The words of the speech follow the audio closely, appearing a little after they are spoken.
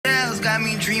got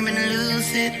me dreaming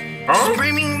lucid.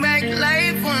 Bringing back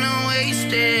life when I'm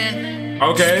wasted.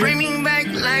 Okay. Bringing back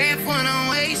life when I'm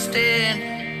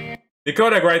wasted. Did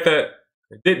Kodak write that?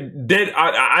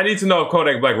 I need to know if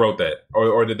Kodak Black wrote that,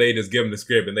 or did they just give him the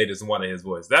script and they just wanted his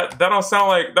voice? That don't sound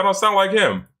like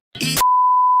him.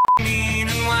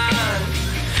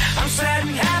 I'm sad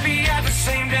and happy at the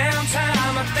same damn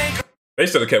time. I think They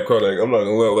should have kept Kodak. I'm not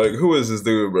gonna lie. Like, who is this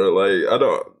dude, bro? Like,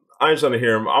 I ain't trying to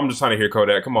hear him. I'm just trying to hear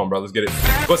Kodak. Come on, bro. Let's get it.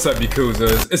 What's up,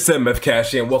 Yakuzas? It's MF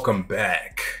Cashy, and welcome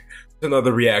back to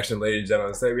another reaction, ladies and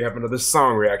gentlemen. Today we have another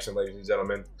song reaction, ladies and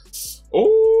gentlemen.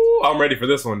 Oh, I'm ready for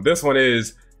this one. This one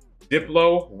is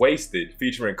Diplo Wasted,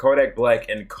 featuring Kodak Black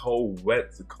and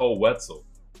Wetzel.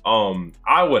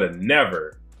 I would have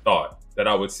never thought that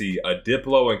I would see a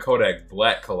Diplo and Kodak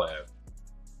Black collab.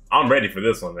 I'm ready for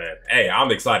this one, man. Hey,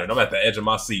 I'm excited. I'm at the edge of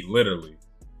my seat, literally.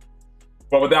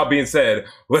 But with that being said,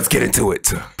 let's get into it.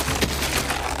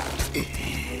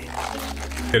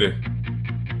 Hit it.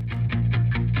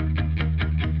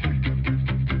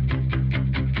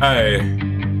 Hey.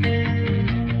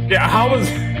 Yeah, how was...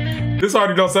 This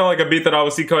already don't sound like a beat that I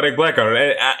would see Kodak Black on.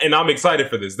 And I'm excited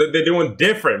for this. They're doing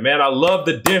different, man. I love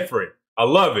the different. I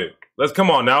love it. Let's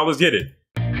come on now. Let's get it.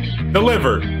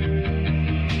 Deliver.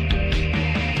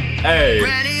 Hey.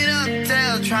 ran it up,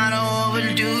 tail, trying to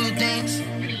overdo things.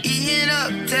 Eating up,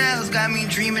 tails, got me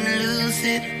dreaming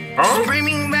lucid.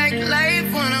 Bringing back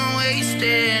life when I'm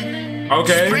wasted.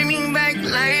 Okay. Bringing back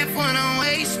life when I'm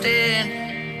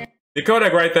wasted. Did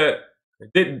Kodak write that?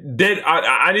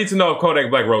 I need to know if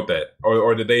Kodak Black wrote that,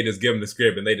 or did they just give him the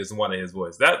script and they just wanted his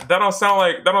voice? That don't sound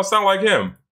like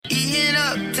him. Eating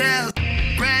up, tails,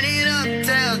 ran it up,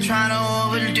 tail, trying to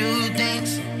overdo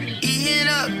things. Eating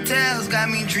up, tails, got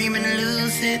me dreaming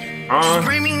lucid. Just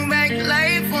bringing back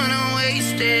life when I'm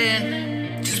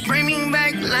wasted. Just bringing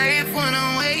back life when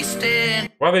I'm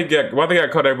wasted. Why they got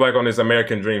Kodak Black on this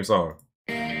American Dream song?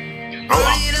 Run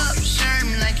it up,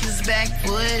 Sherman like his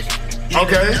backwood.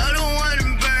 Okay. Another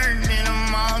one burned and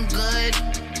I'm all good.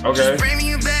 Okay. Just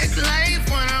bringing back life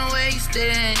when I'm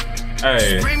wasted.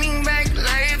 Hey. Just bringing back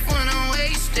life when I'm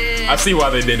wasted. I see why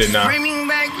they did it now. Bringing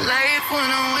back life when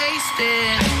I'm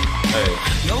wasted. Hey.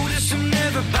 Notice from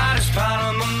everybody's part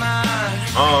on my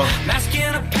mind.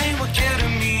 Masking a pain with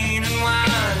ketamine and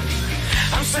wine.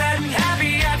 I'm sad and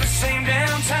happy at the same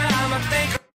damn time. I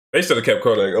think They should have kept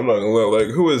Kodak. I'm not gonna lie.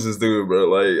 Like, who is this dude, bro?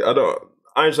 Like,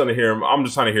 I ain't trying to hear him. I'm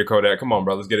just trying to hear Kodak. Come on,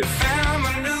 bro. Let's get it. found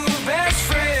my new best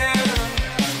friend.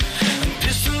 A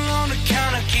pistol on the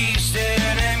counter keeps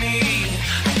staring at me.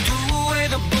 I threw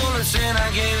away the bullets and I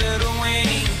gave it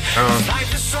away.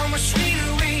 Life is so much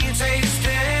sweeter when you taste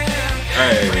it.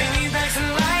 Hey. Bring me back to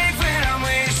life when I'm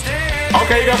wasted.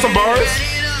 Okay, you got some bars.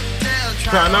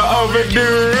 Trying to overdo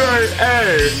it.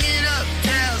 Hey.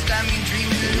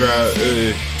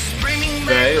 Bring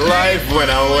back life when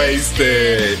I'm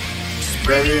wasted.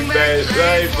 Bring me back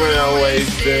life when I'm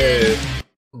wasted.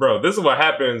 Bro, this is what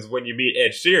happens when you meet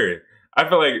Ed Sheeran. I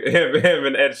feel like him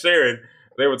and Ed Sheeran,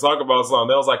 they would talk about something.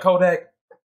 They was like, Kodak,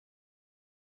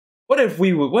 what if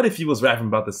you was rapping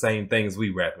about the same things we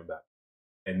rapping about?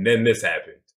 And then this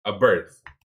happened. A birth.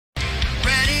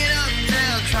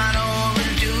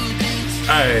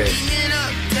 Hey.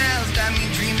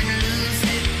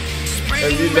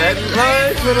 And be back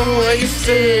life when I'm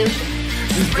wasted.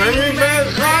 Just bring me back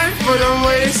life when I'm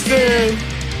wasted.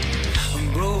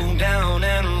 I'm broke down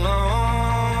and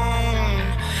alone.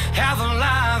 Half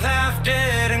alive, half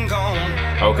dead and gone.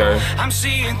 Okay. I'm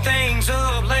seeing things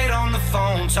up late on the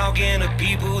phone, talking to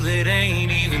people that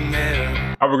ain't even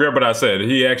there. I regret what I said.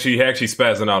 He actually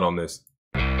spazzing out on this.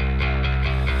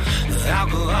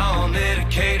 Alcohol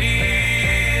medicated.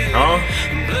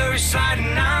 Blurry sight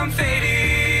and I'm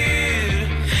faded.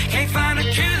 Can't find a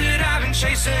cure that I've been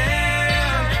chasing.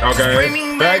 Okay.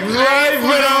 Back life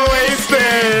when I'm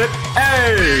wasted.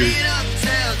 Hey.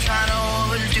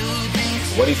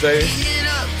 What'd he say?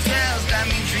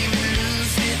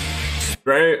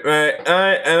 Right.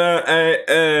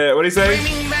 What'd he say?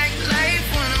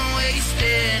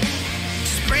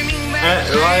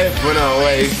 Life when I'm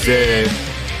wasted.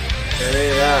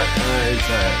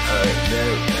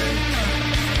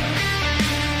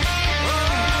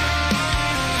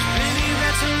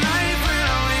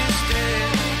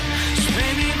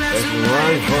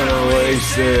 Life when I'm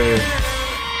wasted.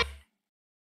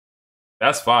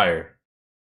 That's fire.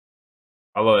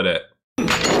 I love that.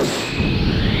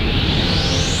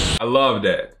 I love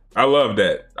that. I love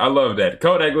that. I love that.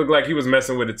 Kodak looked like he was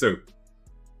messing with it too.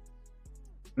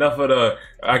 Enough of the,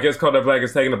 I guess Kodak Black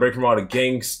is taking a break from all the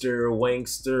gangster,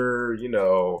 wankster, you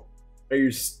know, or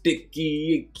your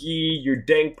sticky, icky, your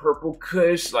dank purple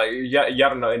kush. Like, y'all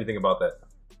don't know anything about that.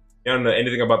 Y'all don't know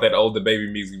anything about that old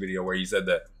DaBaby music video where he said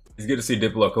that. It's good to see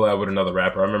Diplo collab with another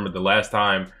rapper. I remember the last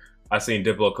time I seen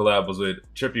Diplo collab was with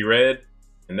Trippie Redd,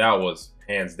 and that was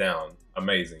hands down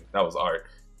amazing. That was art.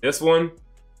 This one,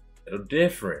 a little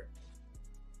different.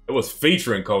 It was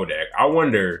featuring KODAK. I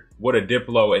wonder what a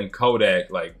Diplo and KODAK,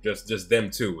 like just them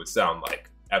two, would sound like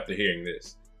after hearing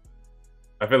this.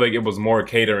 I feel like it was more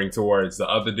catering towards the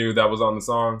other dude that was on the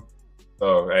song.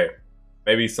 So, hey,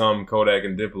 maybe some KODAK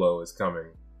and Diplo is coming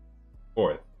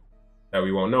forth that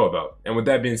we won't know about. And with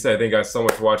that being said, thank you guys so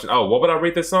much for watching. Oh, what would I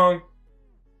rate this song?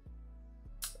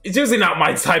 It's usually not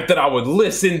my type that I would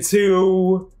listen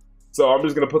to. So I'm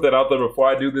just going to put that out there before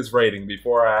I do this rating,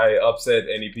 before I upset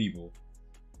any people.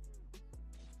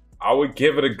 I would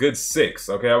give it a good 6,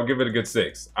 okay? I would give it a good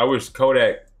 6. I wish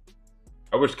KODAK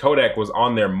was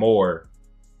on there more.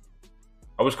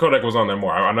 I wish KODAK was on there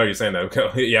more. I know you're saying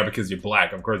that. Yeah, because you're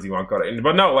black. Of course you want KODAK.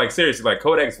 But no, like, seriously, like,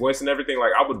 KODAK's voice and everything,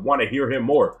 like, I would want to hear him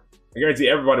more. I guarantee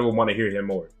everybody would want to hear him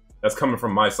more. That's coming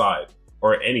from my side.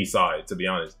 Or any side, to be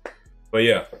honest. But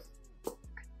yeah. Thank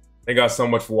you guys so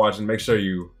much for watching. Make sure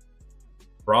you,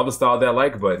 for all the style, that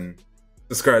like button.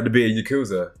 Subscribe to be a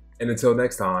Yakuza. And until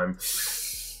next time.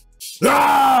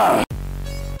 Ah!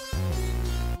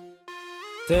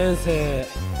 先生、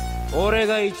俺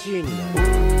が1位にな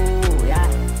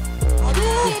る。